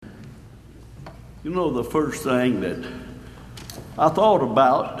You know, the first thing that I thought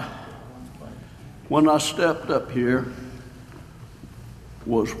about when I stepped up here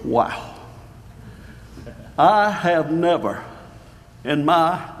was, wow. I have never in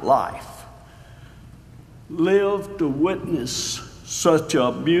my life lived to witness such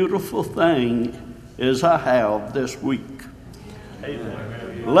a beautiful thing as I have this week.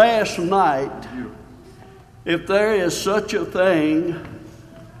 Amen. Last night, if there is such a thing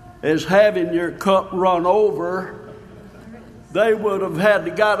as having your cup run over, they would have had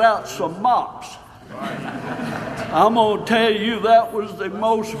to got out some mops. I'm going to tell you, that was the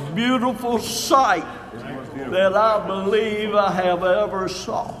most beautiful sight that I believe I have ever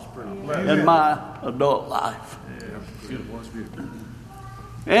saw in my adult life.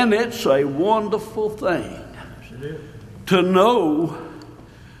 And it's a wonderful thing to know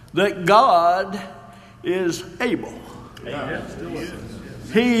that God is able.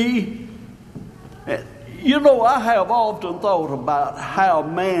 I have often thought about how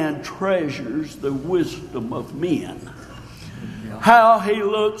man treasures the wisdom of men. How he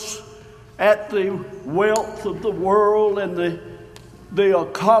looks at the wealth of the world and the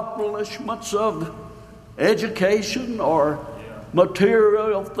accomplishments of education or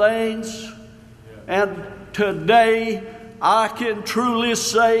material things. And today I can truly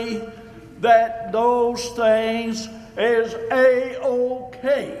say that those things is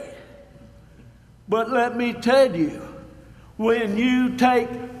A-OK. But let me tell you, when you take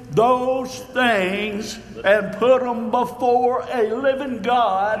those things and put them before a living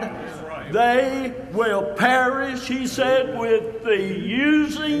God, they will perish, he said, with the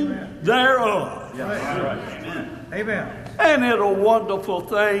using thereof. Amen. And it's a wonderful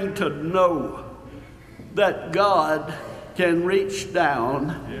thing to know that God can reach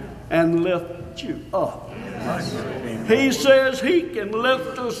down and lift you up. He says he can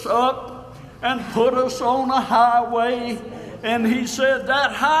lift us up and put us on a highway. And he said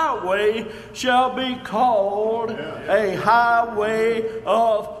that highway shall be called a highway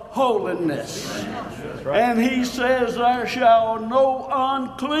of holiness. And he says there shall no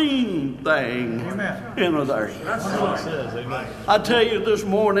unclean thing enter there. I tell you this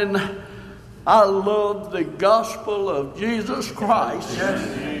morning, I love the gospel of Jesus Christ.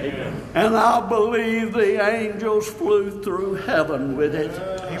 And I believe the angels flew through heaven with it,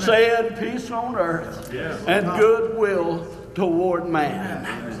 saying peace on earth and goodwill toward man.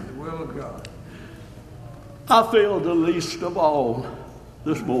 I feel the least of all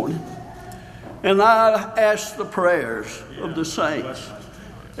this morning. And I ask the prayers of the saints.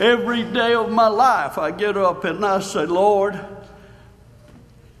 Every day of my life I get up and I say, Lord,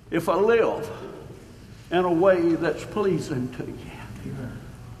 if I live in a way that's pleasing to you,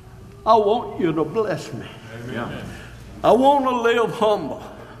 I want you to bless me. Amen. I want to live humble.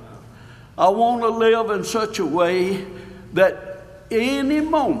 I want to live in such a way that any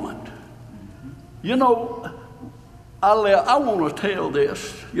moment, I want to tell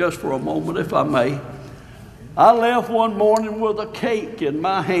this just for a moment, if I may. I left one morning with a cake in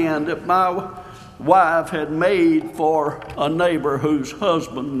my hand that my wife had made for a neighbor whose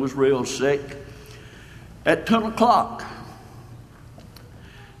husband was real sick at 10 o'clock.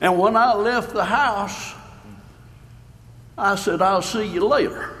 And when I left the house, I said, I'll see you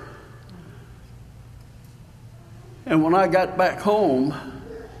later. And when I got back home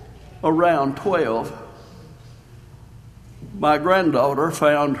around 12, my granddaughter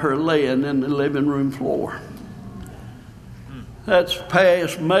found her laying in the living room floor. That's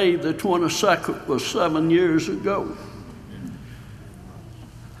past May the 22nd, was 7 years ago.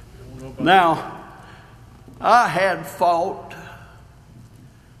 Now, I had fought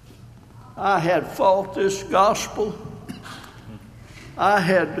this gospel. I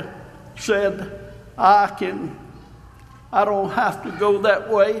had said, I don't have to go that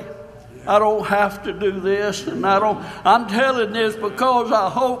way. I don't have to do this, and I'm telling this because I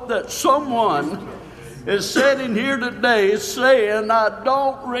hope that someone is sitting here today saying, I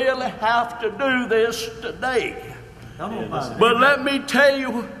don't really have to do this today. But let me tell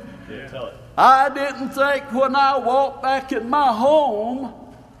you, I didn't think when I walked back in my home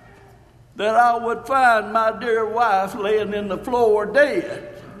that I would find my dear wife laying in the floor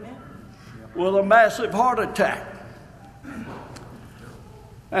dead with a massive heart attack.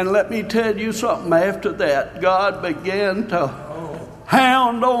 And let me tell you something, after that, God began to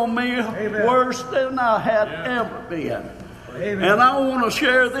hound on me worse than I had ever been. And I want to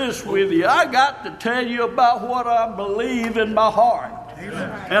share this with you. I got to tell you about what I believe in my heart.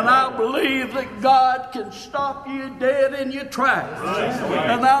 And I believe that God can stop you dead in your tracks.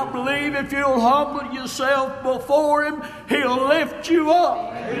 And I believe if you'll humble yourself before Him, He'll lift you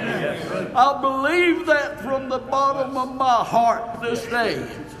up. I believe that from the bottom of my heart this day.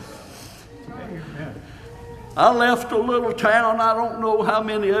 I left a little town. I don't know how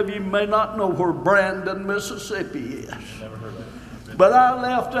many of you may not know where Brandon, Mississippi is. But I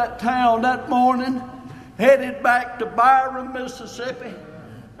left that town that morning, headed back to Byron, Mississippi.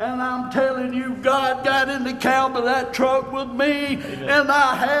 And I'm telling you, God got in the cab of that truck with me, and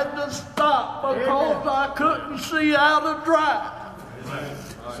I had to stop because I couldn't see how to drive.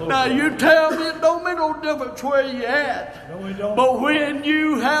 Now you tell me it don't make no difference where you at. But when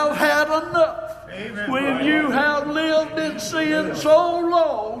you have had enough, when you have lived in sin so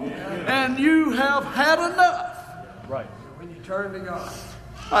long, and you have had enough, when you turn to God,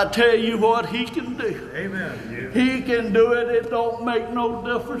 I tell you what He can do. Amen. He can do it. It don't make no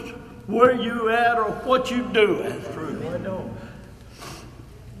difference where you at or what you doing.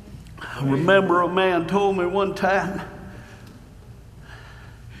 I remember a man told me one time,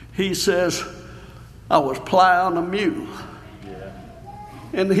 he says, I was plowing a mule.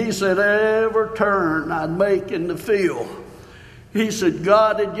 And he said, every turn I'd make in the field, he said,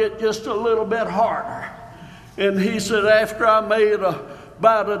 God would get just a little bit harder. And he said, after I made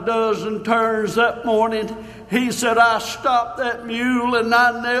about a dozen turns that morning, he said, I stopped that mule and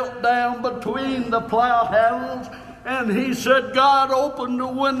I knelt down between the plow handles. And he said, God opened the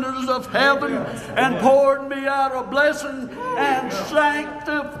windows of heaven and poured me out a blessing and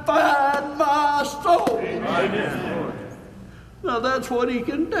sanctified my soul. Amen. Now that's what He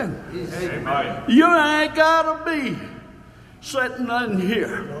can do. Amen. You ain't got to be sitting in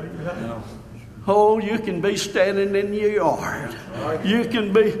here. Oh, you can be standing in your yard. You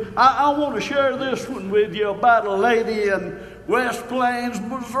can be. I want to share this one with you about a lady in West Plains,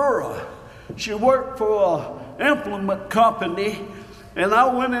 Missouri. She worked for an implement company, and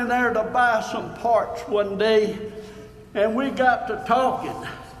I went in there to buy some parts one day, and we got to talking.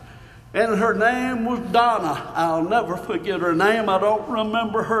 And her name was Donna. I'll never forget her name. I don't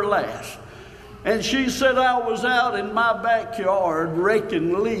remember her last. And she said I was out in my backyard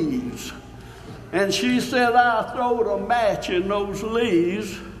raking leaves. And she said I throwed a match in those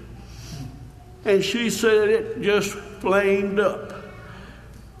leaves. And she said it just flamed up.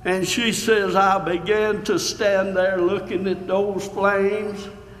 And she says I began to stand there looking at those flames.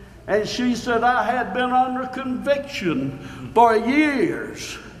 And she said I had been under conviction for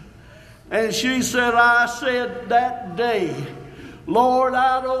years. And she said, I said that day, Lord,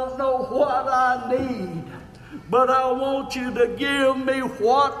 I don't know what I need, but I want you to give me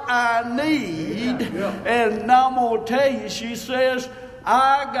what I need. And I'm going to tell you, she says,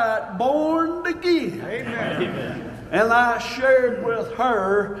 I got born again. Amen. And I shared with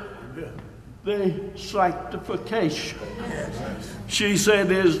her the sanctification. She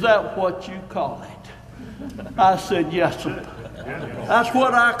said, is that what you call it? I said, yes, sir. That's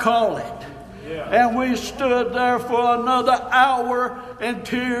what I call it. And we stood there for another hour and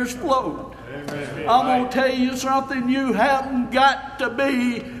tears flowed. I'm going to tell you something. You haven't got to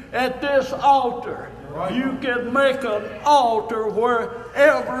be at this altar. You can make an altar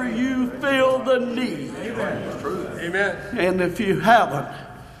wherever you feel the need. Amen. And if you haven't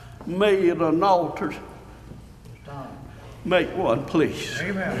made an altar, make one, please.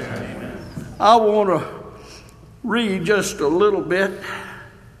 Amen. I want to read just a little bit.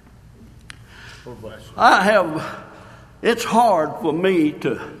 It's hard for me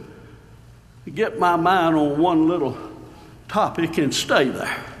to get my mind on one little topic and stay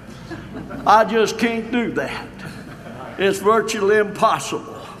there. I just can't do that. It's virtually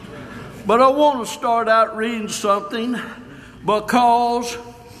impossible. But I want to start out reading something because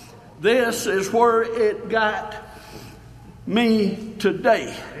this is where it got me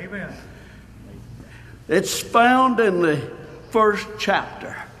today. Amen. It's found in the first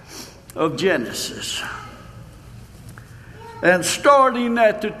chapter of Genesis. And starting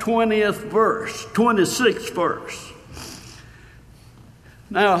at the 26th verse.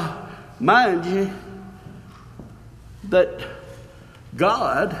 Now, mind you, that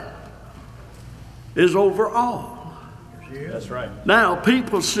God is over all. That's right. Now,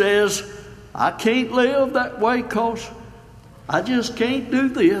 people says, I can't live that way because I just can't do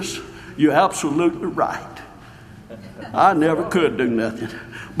this. You're absolutely right. I never could do nothing.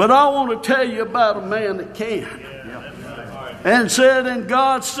 But I want to tell you about a man that can. And said, and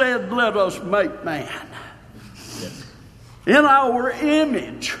God said, let us make man in our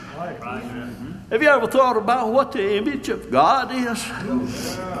image. Have you ever thought about what the image of God is?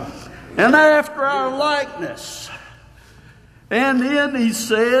 And after our likeness. And then he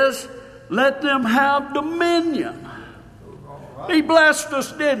says, let them have dominion. He blessed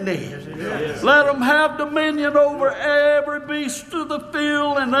us, didn't he? Yes. Let them have dominion over every beast of the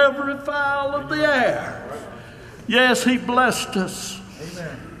field and every fowl of the air. Yes, he blessed us.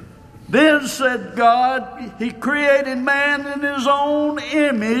 Amen. Then said God, he created man in his own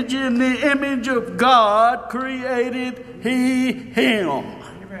image. In the image of God created he him.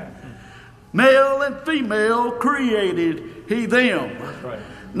 Amen. Male and female created he them. Right.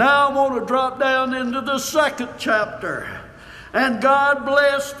 Now I want to drop down into the 2nd chapter. And God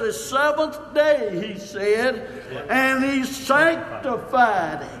blessed the 7th day, he said, and he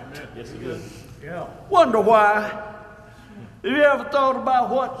sanctified it. Yes, he did. Yeah. Wonder why? Have you ever thought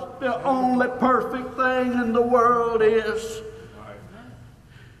about what the only perfect thing in the world is?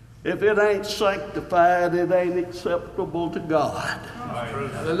 If it ain't sanctified, it ain't acceptable to God.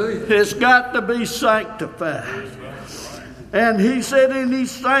 Hallelujah. It's got to be sanctified. And he said, and he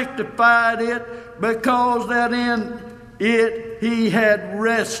sanctified it because that in it he had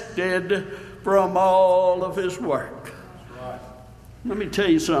rested from all of his work. Let me tell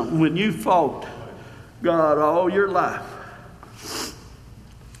you something. When you fought God all your life,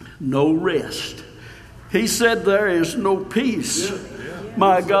 no rest. He said there is no peace.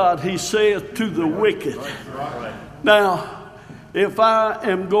 My God, he saith to the wicked. Now, if I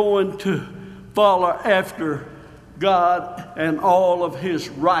am going to follow after God and all of his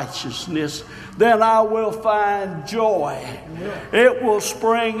righteousness, then I will find joy. It will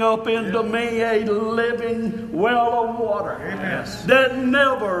spring up into me a living well of water that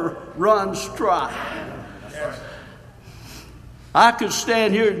never runs dry. I could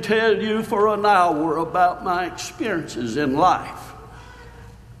stand here and tell you for an hour about my experiences in life.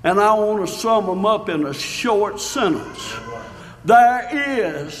 And I want to sum them up in a short sentence. There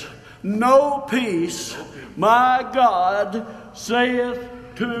is no peace, my God saith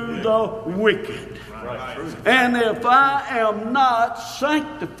to the wicked. And if I am not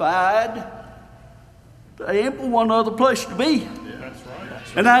sanctified, there ain't one other place to be.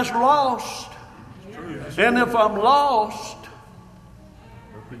 And that's lost. And if I'm lost,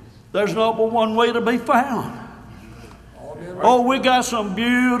 there's not but one way to be found. Oh, we got some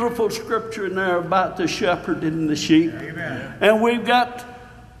beautiful scripture in there about the shepherd and the sheep. And we've got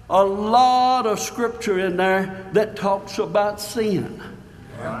a lot of scripture in there that talks about sin.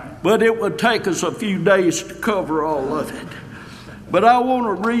 But it would take us a few days to cover all of it. But I want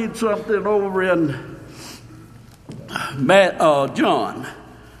to read something over in John.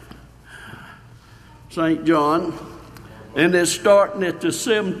 St. John. And it's starting at the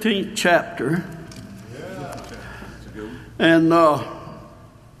 17th chapter. And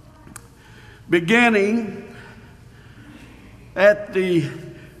beginning at the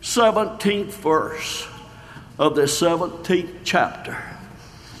 17th verse of the 17th chapter.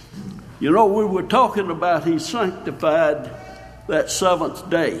 You know, we were talking about he sanctified that 7th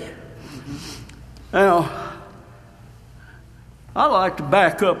day. Now, I like to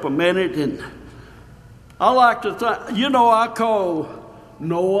back up a minute, and I like to think, you know, I call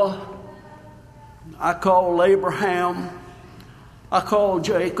Noah, I call Abraham, I call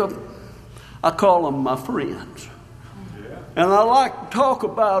Jacob, I call them my friends. And I like to talk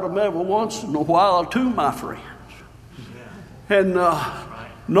about them every once in a while to my friends. And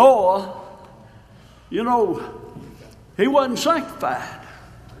Noah, you know, he wasn't sanctified.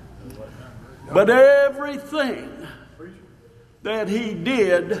 But everything that he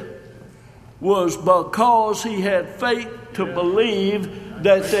did was because he had faith to believe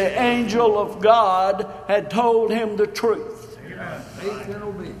that the angel of God had told him the truth.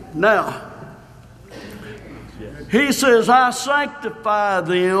 Now, he says, I sanctify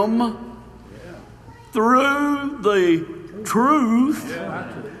them through the truth.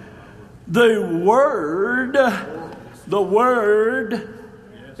 The word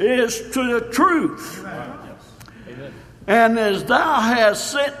is to the truth. And as thou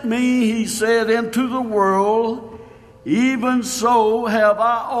hast sent me, he said, into the world, even so have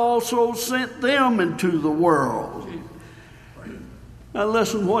I also sent them into the world. Now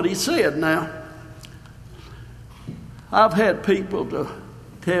listen what he said now. I've had people to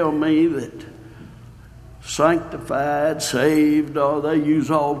tell me that sanctified, saved, or they use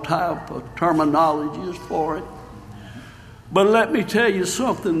all type of terminologies for it. But let me tell you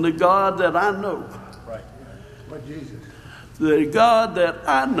something, the God that I know, the God that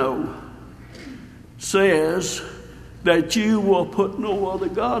I know says that you will put no other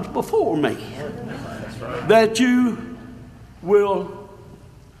gods before me. That you will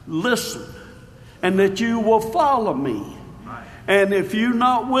listen and that you will follow me. And if you're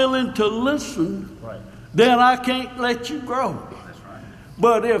not willing to listen, then I can't let you grow.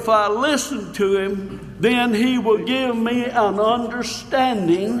 But if I listen to him, then he will give me an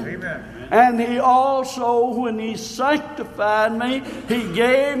understanding. Amen. And he also, when he sanctified me, he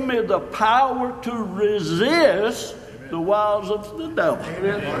gave me the power to resist the wiles of the devil.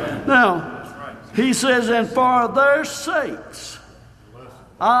 Amen. Now, he says, and for their sakes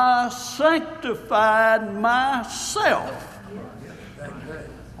I sanctified myself.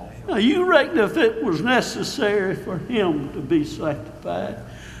 Now, you reckon if it was necessary for him to be sanctified,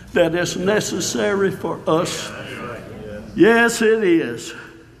 that it's necessary for us? Yes, it is.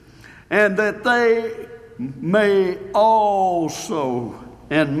 And that they may also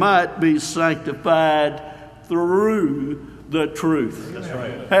and might be sanctified through the truth. That's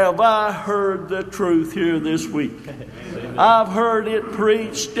right. Have I heard the truth here this week? I've heard it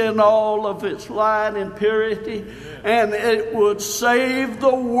preached in all of its light and purity, and it would save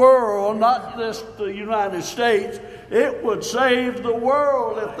the world, not just the United States. It would save the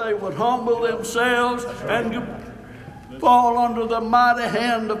world if they would humble themselves and fall under the mighty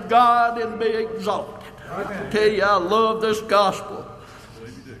hand of God and be exalted. I tell you, I love this gospel.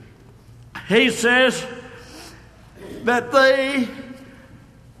 He says that they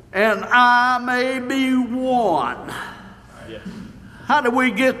and I may be one. How do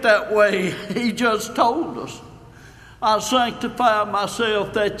we get that way? He just told us. I sanctify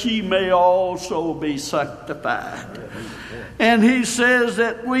myself that ye may also be sanctified. And he says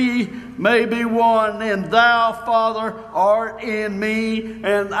that we may be one, and thou, Father, art in me,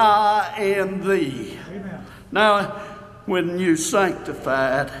 and I in thee. Amen. Now, when you're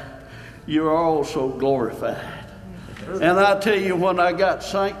sanctified, you're also glorified. And I tell you, when I got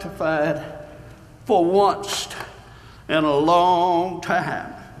sanctified, for once in a long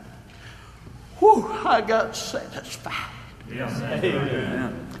time, I got satisfied.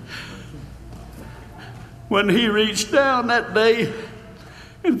 Amen. When he reached down that day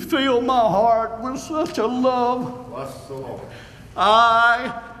and filled my heart with such a love,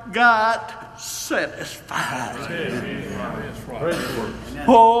 I got satisfied.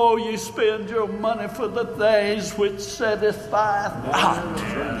 Oh, you spend your money for the things which satisfy not.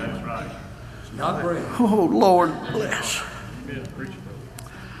 Oh, Lord bless.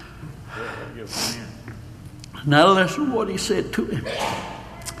 Now listen to what he said to him.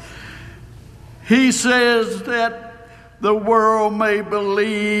 He says that the world may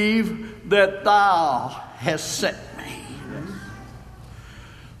believe that thou hast sent me.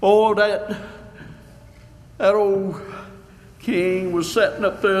 Oh, that old king was sitting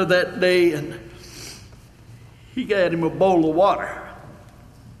up there that day, and he got him a bowl of water.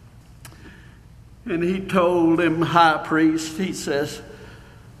 And he told him, high priest, he says,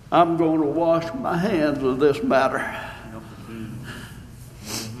 I'm going to wash my hands of this matter.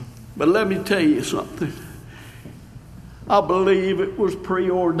 But let me tell you something. I believe it was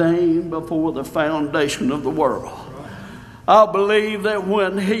preordained before the foundation of the world. I believe that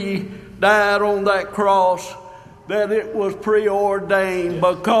when he died on that cross, that it was preordained,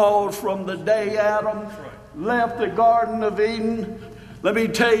 because from the day Adam left the Garden of Eden, let me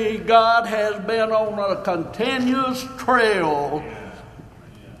tell you, God has been on a continuous trail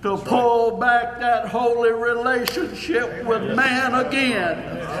to pull back that holy relationship with man again.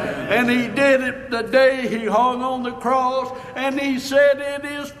 And he did it the day he hung on the cross, and he said, it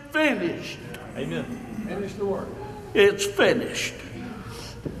is finished. Amen. Finish the work. It's finished.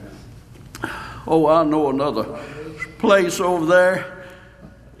 Oh, I know another place over there.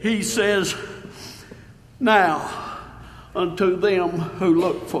 He says, now unto them who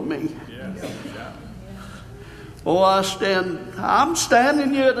look for me. Oh, I'm standing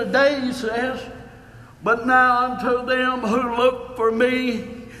here today, he says, but now unto them who look for me,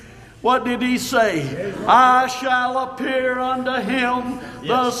 what did he say? I shall appear unto him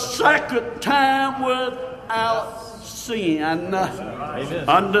the second time without sin,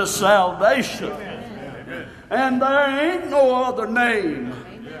 unto salvation. And there ain't no other name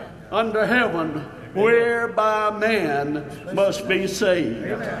under heaven whereby man must be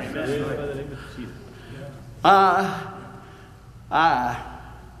saved. I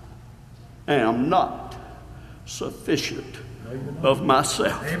am not sufficient of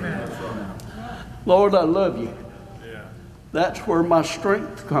myself. Lord, I love you. That's where my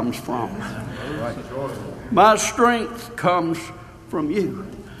strength comes from. My strength comes from you.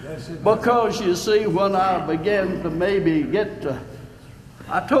 Because you see, when I began to maybe get to,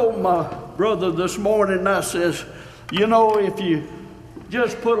 I told my brother this morning, I says, you know, if you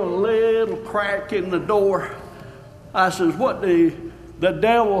just put a little crack in the door, I says, what the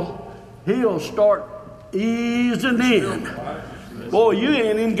devil, he'll start easing in. Boy, you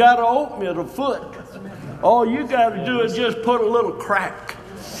ain't even got to open it a foot. All you got to do is just put a little crack,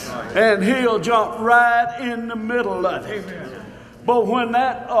 and he'll jump right in the middle of it. But when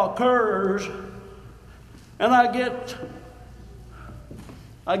that occurs, and I get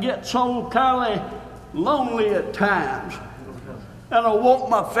so kind of lonely at times, and I want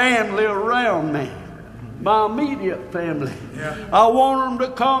my family around me, my immediate family. I want them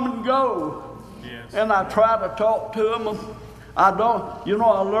to come and go, and I try to talk to them. I don't,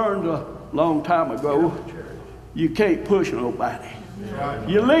 I learned a long time ago, you can't push nobody.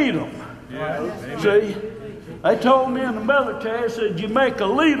 You lead them. See, they told me in the military, said you make a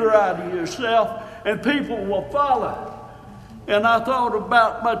leader out of yourself and people will follow. And I thought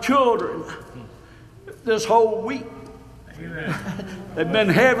about my children this whole week. They've been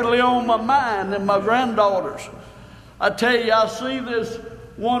heavily on my mind, and my granddaughters. I tell you, I see this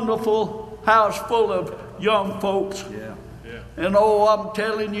wonderful house full of young folks. And I'm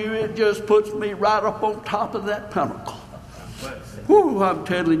telling you, it just puts me right up on top of that pinnacle. Whew, I'm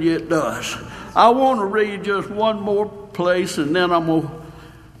telling you, it does. I want to read just one more place, and then I'm going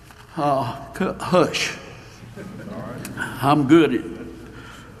to hush. I'm good at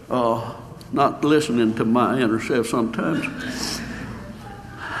not listening to my inner self sometimes.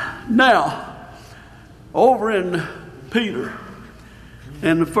 Now, over in Peter,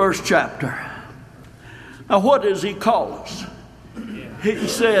 in the first chapter, now what does he call us? He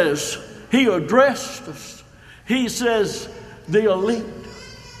says, he addressed us. He says, the elite.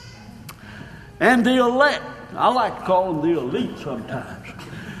 And the elect, I like to call them the elite sometimes.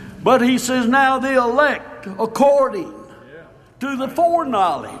 But he says, now the elect, according to the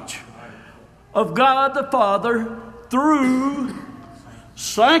foreknowledge of God the Father, through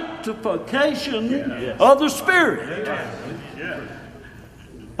sanctification of the Spirit,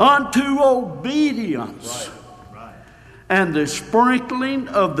 unto obedience and the sprinkling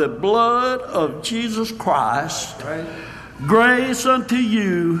of the blood of Jesus Christ, grace unto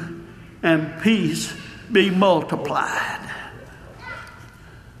you and peace be multiplied.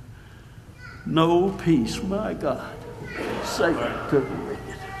 No peace, my God. Satan couldn't read it.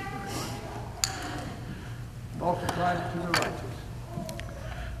 Multiplied to the righteous.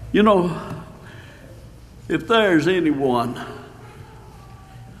 If there's anyone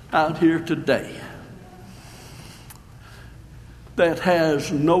out here today that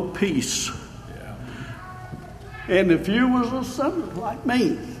has no peace, and if you was a sinner like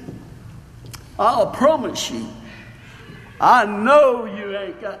me, I'll promise you, I know you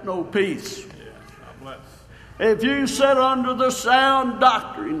ain't got no peace. If you sit under the sound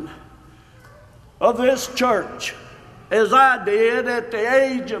doctrine of this church, as I did at the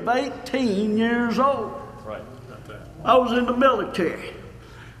age of 18 years old. I was in the military,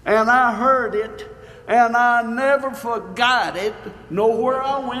 and I heard it, and I never forgot it. Nowhere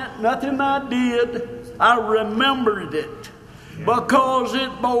I went, nothing I did, I remembered it because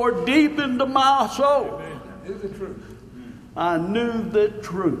it bore deep into my soul. It's the truth. I knew the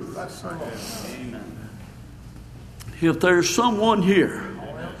truth. That's so. If there's someone here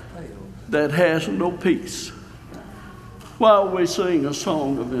that has no peace, while we sing a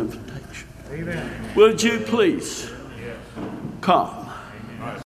song of invitation, would you please come?